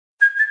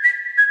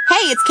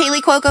it's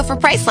Kaylee Cuoco for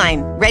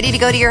Priceline. Ready to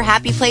go to your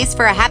happy place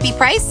for a happy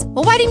price?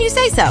 Well, why didn't you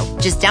say so?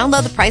 Just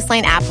download the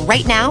Priceline app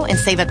right now and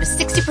save up to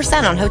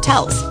 60% on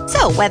hotels.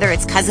 So whether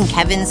it's Cousin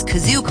Kevin's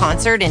Kazoo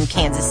Concert in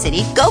Kansas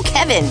City, go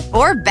Kevin,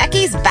 or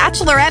Becky's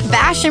Bachelorette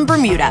Bash in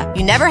Bermuda,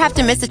 you never have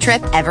to miss a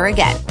trip ever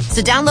again.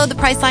 So download the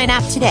Priceline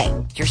app today.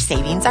 Your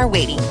savings are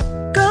waiting.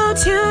 Go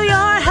to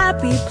your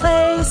happy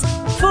place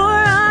for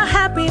a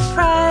happy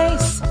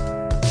price.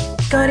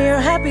 Go to your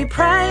happy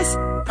price,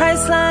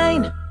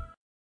 Priceline.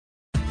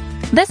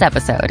 This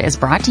episode is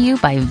brought to you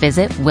by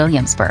Visit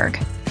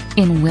Williamsburg.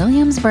 In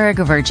Williamsburg,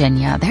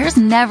 Virginia, there's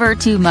never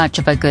too much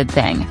of a good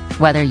thing.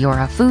 Whether you're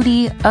a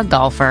foodie, a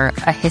golfer,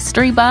 a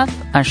history buff,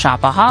 a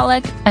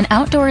shopaholic, an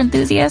outdoor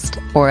enthusiast,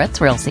 or a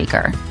thrill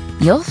seeker,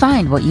 you'll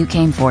find what you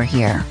came for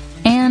here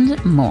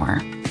and more.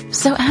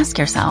 So ask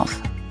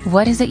yourself,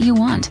 what is it you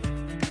want?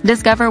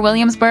 Discover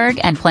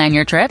Williamsburg and plan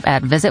your trip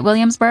at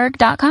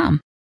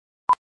visitwilliamsburg.com.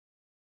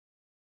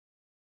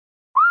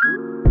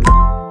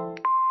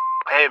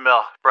 Hey,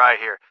 Mel, Bri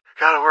here.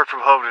 Gotta work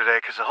from home today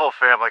because the whole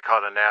family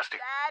caught a nasty...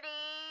 Daddy!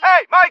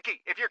 Hey, Mikey,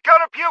 if you're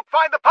gonna puke,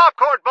 find the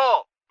popcorn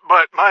bowl!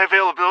 But my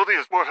availability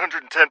is 110%.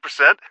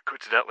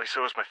 Coincidentally,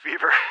 so is my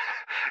fever.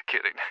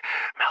 Kidding.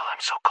 Mel, I'm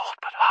so cold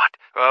but hot.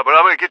 But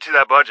I'm gonna get you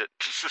that budget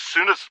just as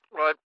soon as...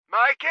 What?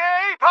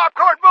 Mikey,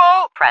 popcorn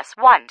bowl! Press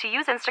 1 to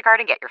use Instacart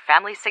and get your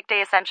family's sick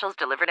day essentials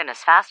delivered in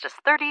as fast as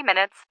 30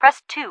 minutes.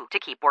 Press 2 to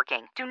keep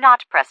working. Do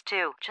not press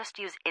 2. Just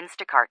use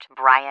Instacart,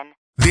 Brian.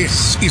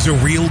 This is a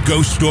Real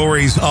Ghost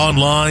Stories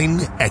Online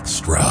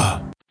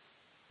Extra.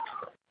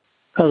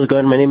 How's it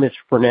going? My name is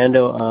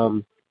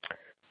Fernando.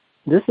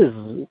 This is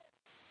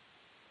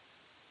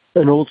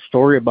an old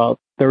story about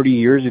 30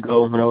 years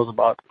ago when I was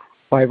about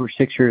 5 or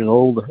 6 years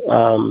old.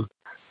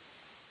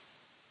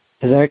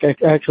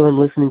 Actually, I'm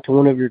listening to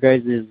one of your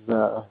guys'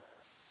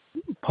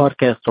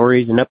 podcast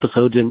stories and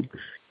episodes, and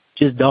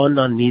just dawned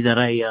on me that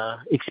I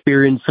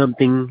experienced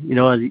something,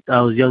 as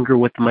I was younger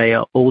with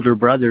my older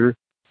brother,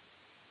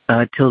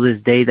 till this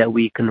day, that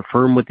we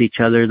confirm with each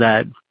other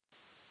that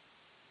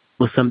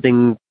was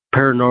something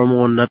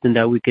paranormal and nothing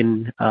that we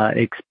can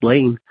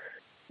explain.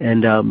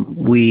 And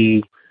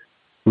we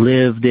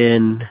lived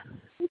in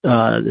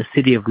the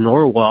city of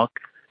Norwalk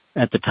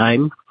at the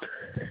time,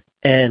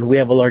 and we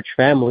have a large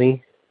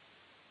family,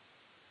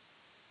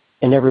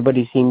 and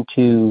everybody seemed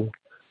to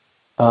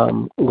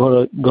go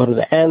to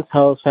the aunt's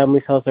house,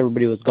 family's house.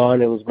 Everybody was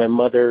gone. It was my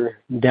mother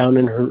down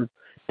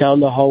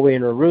the hallway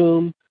in her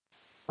room.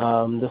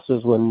 This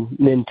was when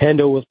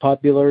Nintendo was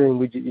popular, and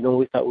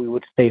we thought we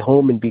would stay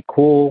home and be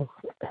cool,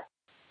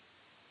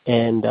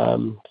 and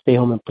stay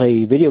home and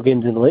play video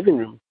games in the living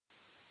room.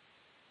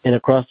 And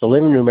across the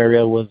living room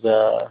area was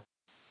a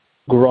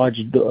garage,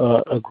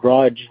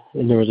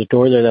 and there was a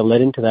door there that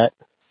led into that.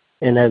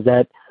 And as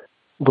that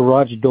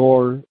garage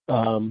door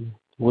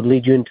would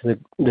lead you into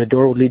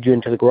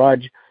the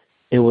garage,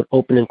 it would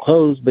open and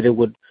close, but it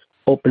would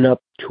open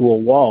up to a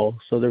wall.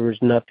 So there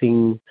was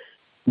nothing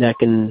that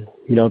can,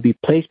 be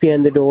placed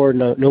behind the door.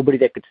 Nobody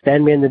that could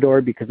stand behind the door,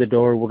 because the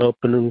door would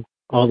open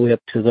all the way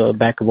up to the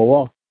back of a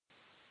wall.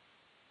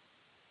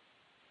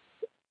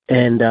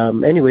 And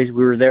anyways,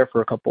 we were there for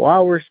a couple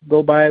hours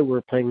go by. We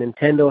were playing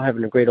Nintendo,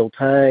 having a great old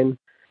time.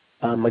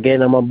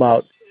 Again, I'm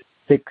about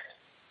 6,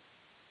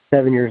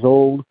 7 years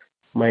old.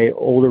 My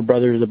older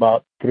brother is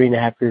about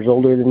 3.5 years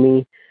older than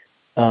me.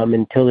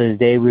 Until this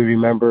day, we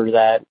remember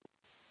that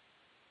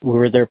we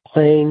were there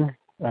playing.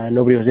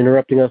 Nobody was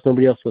interrupting us.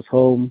 Nobody else was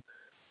home.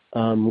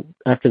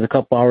 After the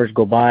couple hours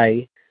go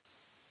by,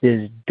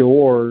 this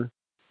door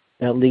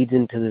that leads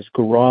into this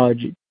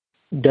garage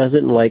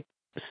doesn't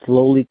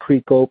slowly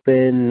creak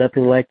open,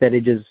 nothing like that.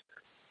 It just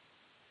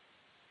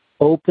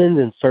opens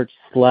and starts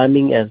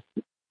slamming as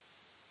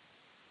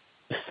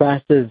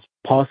fast as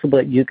possible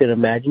that you can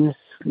imagine,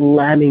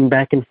 slamming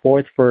back and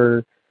forth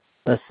for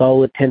a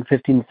solid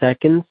 10-15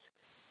 seconds,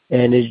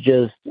 and is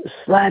just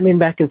slamming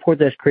back and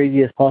forth as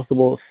crazy as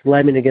possible,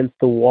 slamming against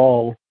the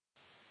wall.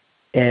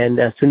 And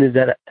as soon as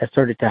that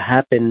started to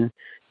happen,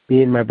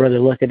 me and my brother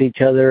look at each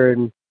other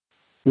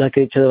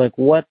like,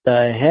 what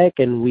the heck?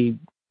 And we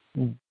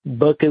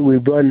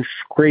run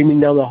screaming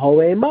down the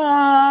hallway,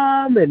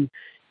 Mom! And,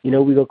 we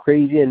go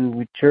crazy, and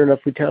we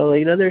tell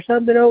her, there's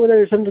something over there,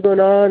 there's something going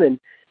on. And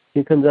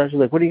she comes out, she's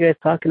like, what are you guys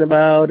talking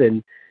about?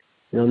 And,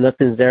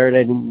 nothing's there.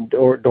 And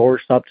then door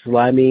stopped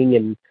slamming.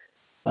 And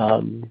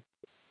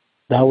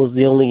that was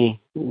the only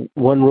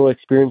one real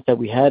experience that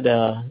we had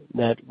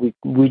that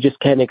we just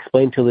can't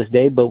explain till this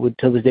day. But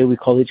till this day, we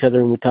call each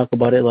other and we talk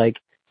about it like,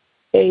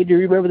 hey, do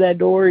you remember that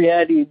door?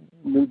 Yeah,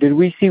 did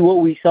we see what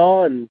we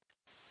saw? And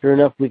sure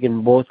enough, we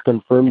can both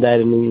confirm that,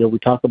 and we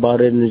talk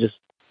about it, and it's just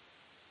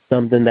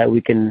something that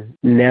we can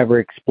never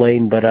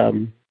explain. But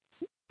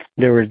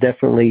there was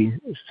definitely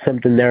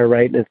something there,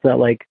 right? And it's not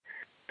like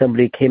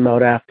somebody came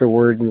out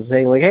afterwards and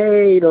saying like,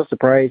 hey,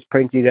 surprise,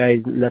 prank you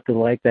guys, nothing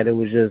like that. It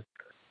was just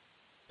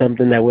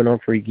something that went on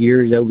for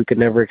years that we could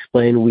never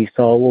explain. We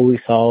saw what we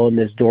saw, and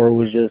this door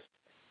was just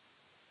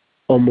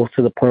almost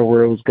to the point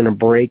where it was going to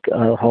break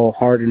how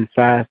hard and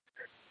fast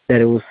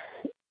that it was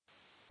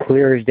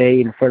clear as day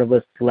in front of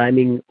us,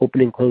 slamming,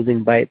 opening,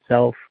 closing by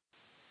itself.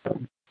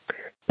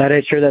 Glad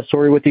I share that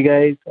story with you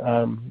guys.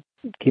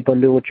 Keep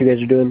on doing what you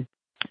guys are doing.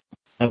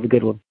 Have a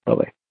good one.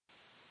 Bye-bye.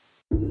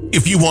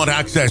 If you want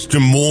access to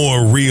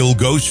more Real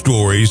Ghost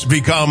Stories,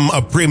 become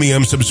a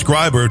premium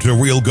subscriber to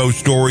Real Ghost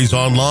Stories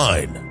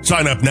Online.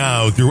 Sign up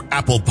now through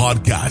Apple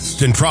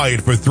Podcasts and try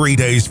it for 3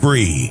 days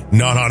free.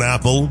 Not on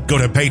Apple? Go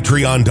to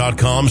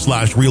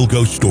patreon.com/Real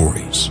Ghost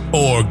Stories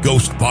or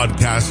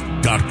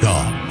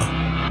ghostpodcast.com.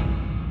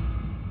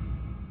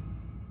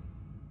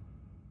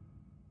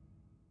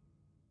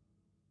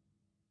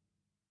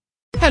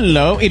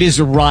 Hello, it is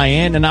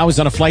Ryan, and I was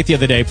on a flight the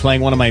other day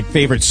playing one of my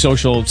favorite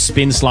social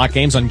spin slot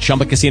games on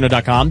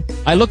ChumbaCasino.com.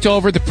 I looked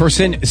over at the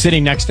person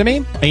sitting next to me,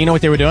 and you know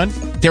what they were doing?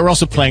 They were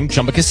also playing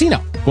Chumba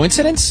Casino.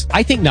 Coincidence?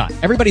 I think not.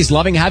 Everybody's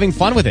loving having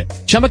fun with it.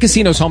 Chumba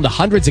Casino is home to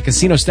hundreds of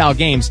casino-style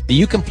games that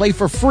you can play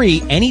for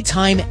free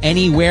anytime,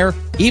 anywhere,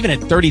 even at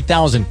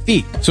 30,000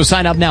 feet. So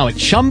sign up now at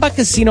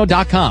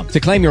ChumbaCasino.com to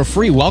claim your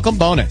free welcome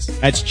bonus.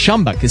 That's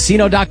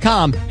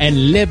ChumbaCasino.com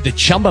and live the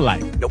Chumba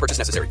life. No purchase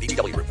necessary.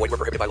 VGW. Void where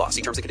prohibited by law.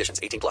 See terms and conditions.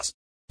 18+.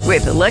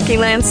 With the Lucky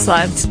Land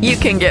Slots, you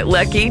can get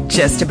lucky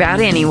just about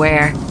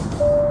anywhere.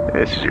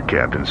 This is your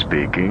captain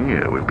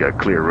speaking. We've got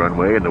clear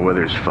runway and the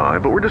weather's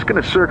fine, but we're just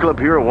going to circle up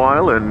here a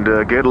while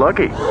and get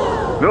lucky.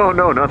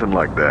 No, nothing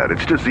like that.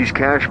 It's just these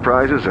cash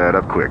prizes add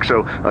up quick.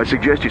 So I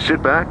suggest you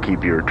sit back,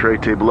 keep your tray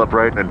table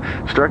upright, and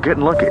start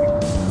getting lucky.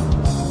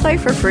 Play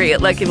for free at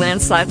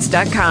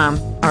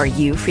LuckyLandSlots.com. Are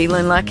you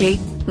feeling lucky?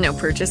 No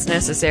purchase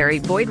necessary.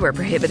 Void where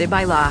prohibited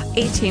by law.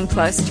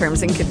 18+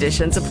 terms and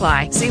conditions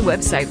apply. See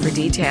website for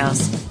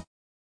details.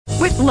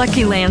 With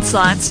Lucky Land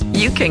Slots,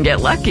 you can get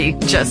lucky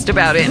just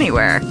about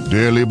anywhere.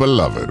 Dearly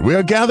beloved, we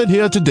are gathered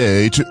here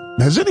today to...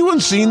 Has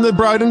anyone seen the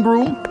bride and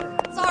groom?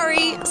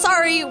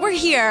 Sorry, we're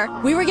here.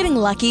 We were getting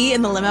lucky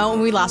in the limo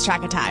and we lost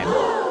track of time.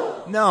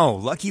 No,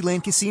 Lucky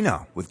Land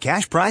Casino, with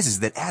cash prizes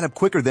that add up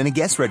quicker than a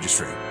guest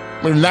registry.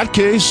 In that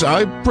case,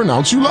 I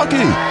pronounce you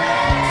lucky.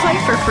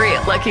 Play for free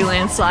at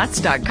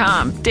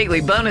LuckyLandSlots.com.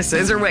 Daily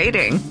bonuses are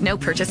waiting. No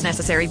purchase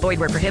necessary. Void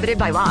where prohibited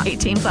by law.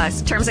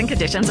 18+. Terms and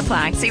conditions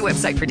apply. See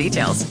website for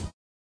details.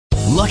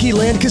 Lucky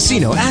Land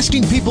Casino,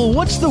 asking people,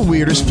 what's the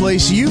weirdest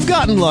place you've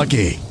gotten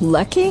lucky?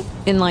 Lucky?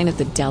 In line at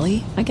the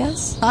deli, I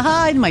guess?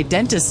 Aha, in my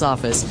dentist's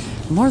office.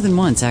 More than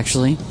once,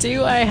 actually.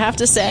 Do I have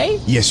to say?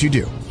 Yes, you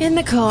do. In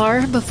the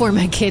car before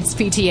my kids'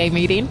 PTA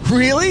meeting.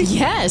 Really?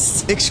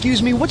 Yes.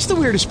 Excuse me, what's the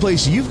weirdest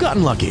place you've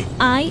gotten lucky?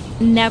 I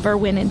never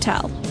win and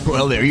tell.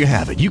 Well, there you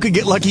have it. You can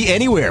get lucky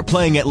anywhere,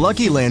 playing at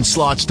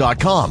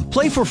LuckyLandSlots.com.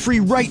 Play for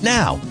free right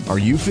now. Are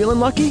you feeling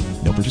lucky?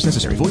 No purchase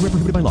necessary. Void where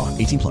prohibited by law.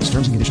 18+.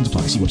 Terms and conditions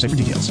apply. See website for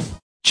details.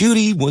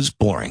 Judy was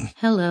boring.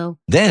 Hello.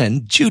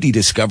 Then Judy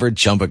discovered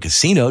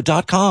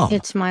ChumbaCasino.com.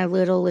 It's my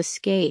little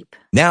escape.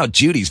 Now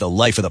Judy's the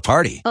life of the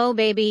party. Oh,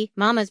 baby,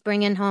 mama's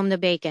bringing home the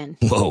bacon.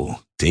 Whoa,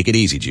 take it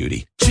easy,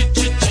 Judy.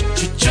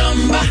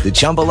 The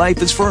Chumba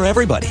life is for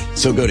everybody.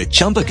 So go to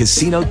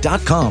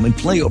ChumbaCasino.com and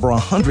play over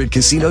 100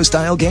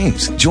 casino-style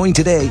games. Join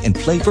today and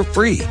play for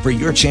free for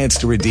your chance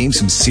to redeem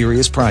some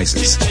serious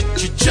prizes.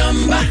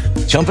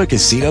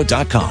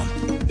 ChumbaCasino.com.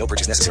 No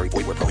purchase necessary.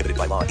 Void where prohibited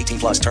by law.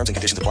 18+ terms and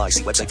conditions apply.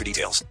 See website for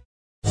details.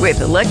 With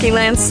the Lucky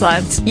Land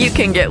Slots, you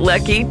can get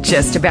lucky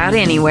just about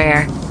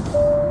anywhere.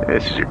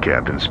 This is your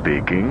captain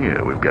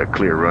speaking. We've got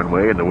clear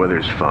runway and the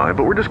weather's fine,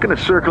 but we're just going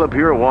to circle up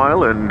here a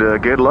while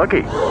and get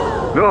lucky.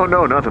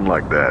 No, nothing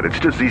like that. It's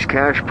just these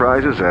cash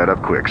prizes add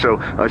up quick.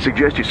 So I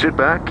suggest you sit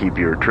back, keep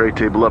your tray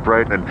table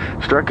upright, and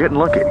start getting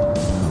lucky.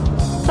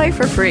 Play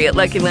for free at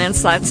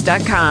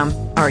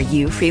LuckyLandSlots.com. Are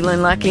you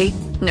feeling lucky?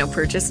 No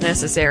purchase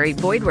necessary.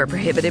 Void where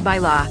prohibited by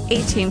law.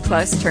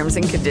 18+ terms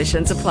and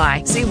conditions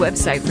apply. See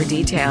website for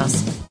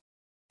details.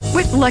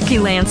 With Lucky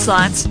Land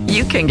Slots,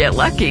 you can get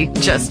lucky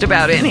just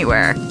about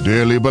anywhere.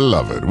 Dearly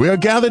beloved, we are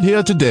gathered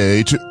here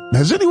today to...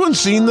 Has anyone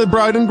seen the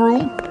bride and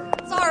groom?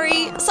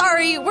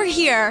 Sorry, we're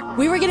here.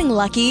 We were getting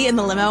lucky in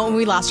the limo and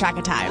we lost track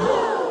of time.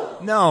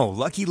 No,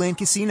 Lucky Land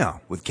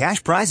Casino, with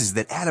cash prizes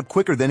that add up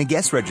quicker than a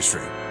guest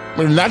registry.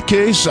 In that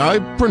case, I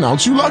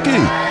pronounce you lucky.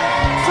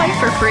 Play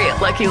for free at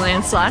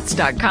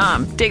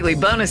LuckyLandSlots.com. Daily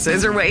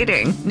bonuses are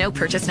waiting. No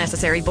purchase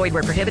necessary. Void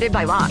where prohibited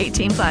by law.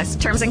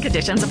 18+. Terms and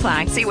conditions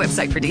apply. See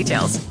website for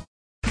details.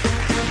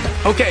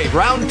 Okay,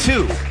 round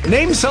 2.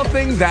 Name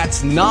something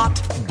that's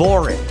not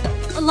boring.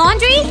 A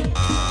laundry?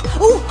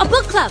 Ooh, a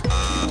book club.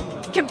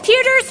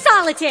 Computer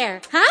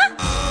solitaire, huh?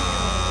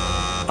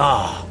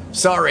 Ah,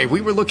 sorry.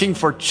 We were looking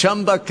for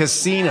Chumba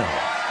Casino.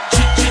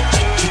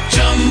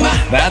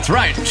 That's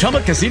right.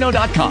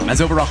 ChumbaCasino.com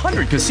has over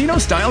 100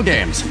 casino-style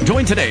games.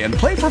 Join today and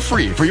play for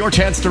free for your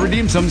chance to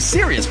redeem some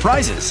serious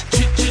prizes.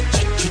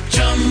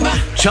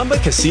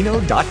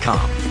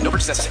 ChumbaCasino.com. No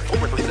purchase necessary.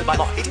 Void where prohibited by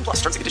law. 18+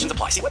 terms and conditions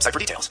apply. See website for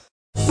details.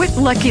 With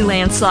Lucky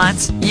Land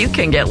Slots, you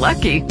can get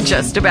lucky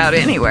just about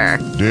anywhere.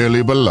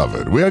 Dearly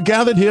beloved, we are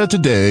gathered here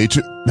today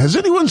to... Has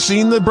anyone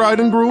seen the bride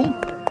and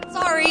groom?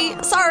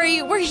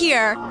 Sorry, we're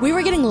here. We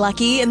were getting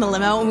lucky in the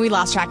limo and we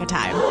lost track of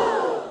time.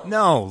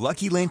 No,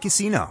 Lucky Land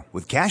Casino,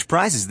 with cash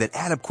prizes that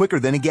add up quicker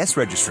than a guest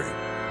registry.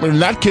 in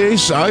that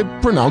case, I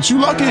pronounce you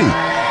lucky.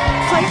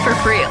 Play for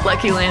free at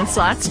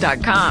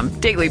LuckyLandSlots.com.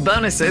 Daily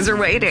bonuses are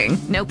waiting.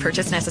 No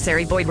purchase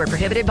necessary. Void where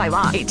prohibited by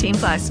law. 18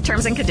 plus.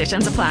 Terms and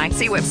conditions apply.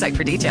 See website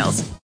for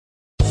details.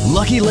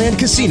 Lucky Land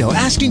Casino,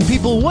 asking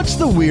people, what's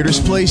the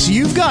weirdest place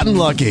you've gotten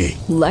lucky?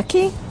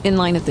 Lucky? In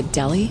line at the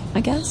deli,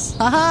 I guess?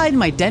 Aha, in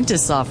my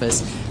dentist's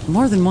office.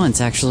 More than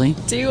once, actually.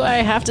 Do I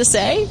have to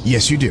say?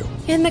 Yes, you do.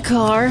 In the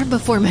car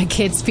before my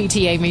kids'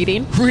 PTA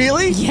meeting.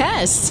 Really?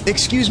 Yes.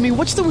 Excuse me,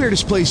 what's the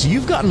weirdest place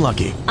you've gotten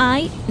lucky?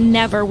 I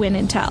never win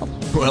and tell.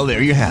 Well,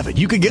 there you have it.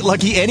 You can get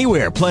lucky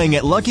anywhere, playing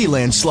at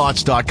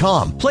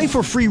LuckyLandSlots.com. Play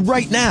for free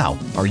right now.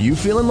 Are you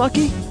feeling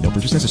lucky? No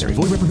purchase necessary.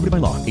 Void where prohibited by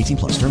law. 18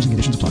 plus. Terms and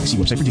conditions apply. See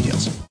website for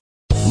details.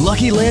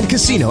 Lucky Land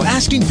Casino,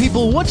 asking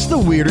people, what's the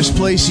weirdest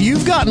place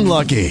you've gotten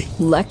lucky?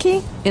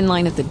 Lucky? In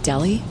line at the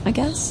deli, I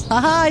guess?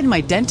 Aha, in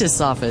my dentist's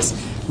office.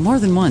 More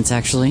than once,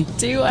 actually.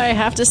 Do I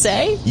have to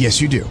say?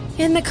 Yes, you do.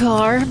 In the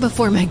car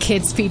before my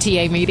kids'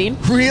 PTA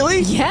meeting.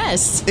 Really?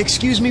 Yes.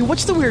 Excuse me,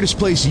 what's the weirdest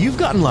place you've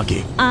gotten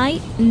lucky? I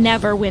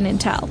never win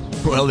and tell.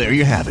 Well, there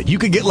you have it. You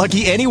can get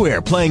lucky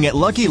anywhere, playing at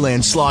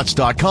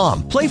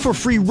LuckyLandSlots.com. Play for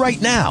free right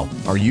now.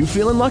 Are you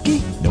feeling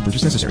lucky? No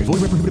purchase necessary.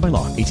 Void where prohibited by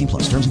law. 18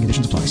 plus. Terms and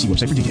conditions apply. See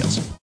website for details.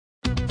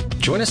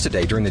 Join us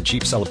today during the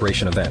Jeep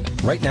Celebration event.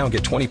 Right now,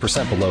 get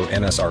 20% below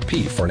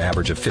MSRP for an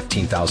average of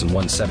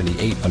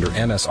 $15,178 under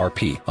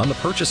MSRP on the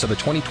purchase of a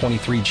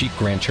 2023 Jeep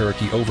Grand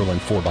Cherokee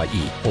Overland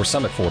 4xE or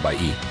Summit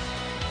 4xE.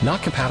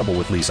 Not compatible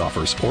with lease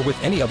offers or with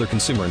any other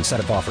consumer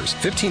incentive offers.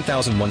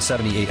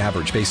 $15,178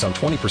 average based on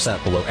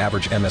 20% below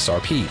average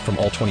MSRP from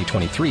all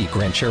 2023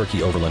 Grand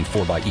Cherokee Overland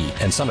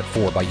 4xE and Summit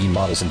 4xE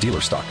models in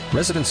dealer stock.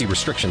 Residency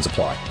restrictions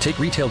apply. Take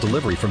retail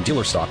delivery from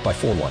dealer stock by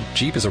 4/1.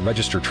 Jeep is a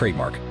registered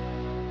trademark.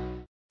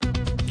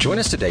 Join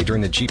us today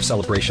during the Jeep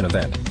Celebration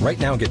event. Right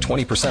now, get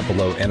 20%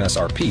 below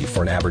MSRP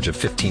for an average of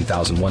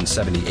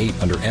 $15,178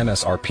 under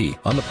MSRP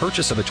on the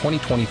purchase of a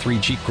 2023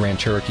 Jeep Grand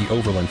Cherokee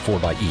Overland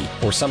 4xE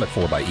or Summit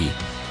 4xE.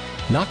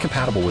 Not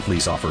compatible with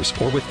lease offers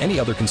or with any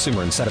other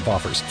consumer incentive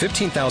offers.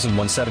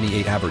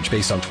 $15,178 average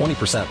based on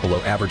 20% below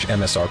average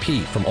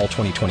MSRP from all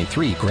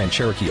 2023 Grand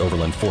Cherokee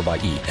Overland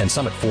 4xE and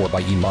Summit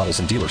 4xE models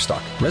in dealer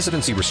stock.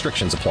 Residency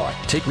restrictions apply.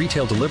 Take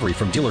retail delivery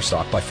from dealer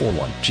stock by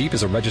 4/1. Jeep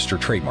is a registered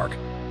trademark.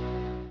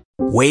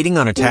 Waiting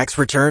on a tax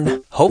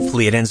return?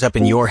 Hopefully it ends up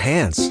in your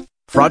hands.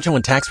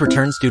 Fraudulent tax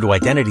returns due to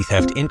identity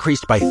theft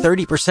increased by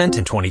 30%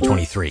 in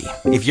 2023.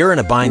 If you're in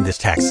a bind this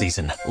tax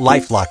season,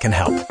 LifeLock can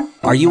help.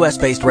 Our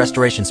U.S.-based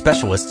restoration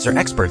specialists are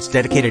experts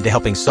dedicated to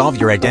helping solve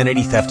your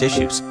identity theft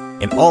issues.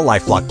 And all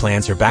LifeLock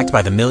plans are backed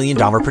by the $1 Million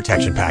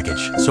Protection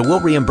Package. So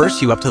we'll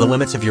reimburse you up to the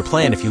limits of your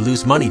plan if you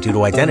lose money due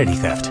to identity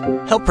theft.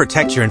 Help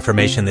protect your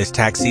information this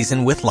tax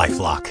season with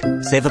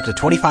LifeLock. Save up to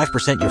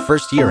 25% your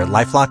first year at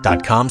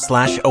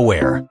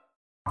LifeLock.com/aware.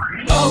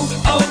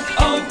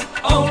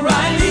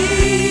 O'Reilly.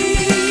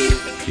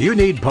 You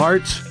need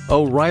parts?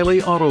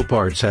 O'Reilly Auto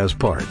Parts has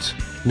parts.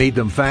 Need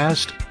them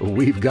fast?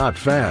 We've got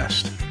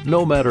fast.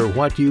 No matter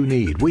what you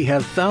need, we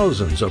have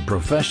thousands of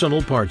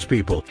professional parts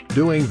people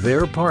doing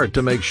their part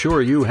to make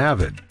sure you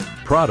have it.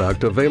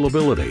 Product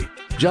availability.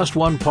 Just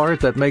one part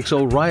that makes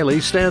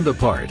O'Reilly stand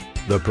apart.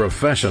 The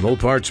professional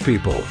parts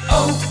people.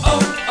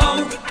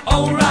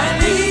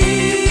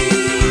 O'Reilly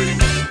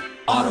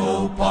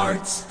Auto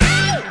Parts.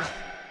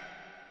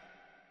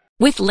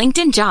 With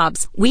LinkedIn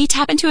Jobs, we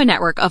tap into a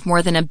network of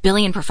more than 1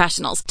 billion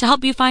professionals to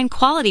help you find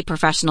quality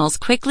professionals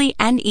quickly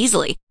and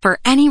easily for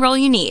any role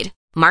you need.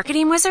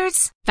 Marketing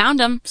wizards? Found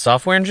them.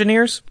 Software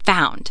engineers?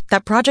 Found.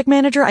 That project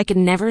manager I could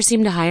never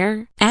seem to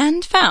hire?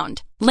 And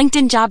found.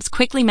 LinkedIn Jobs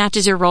quickly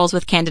matches your roles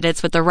with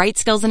candidates with the right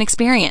skills and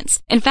experience.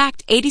 In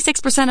fact,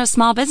 86% of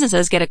small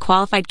businesses get a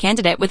qualified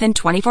candidate within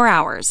 24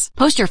 hours.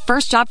 Post your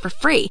first job for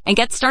free and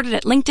get started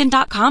at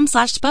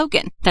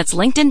linkedin.com/spoken. That's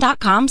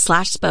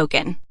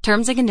linkedin.com/spoken.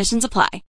 Terms and conditions apply.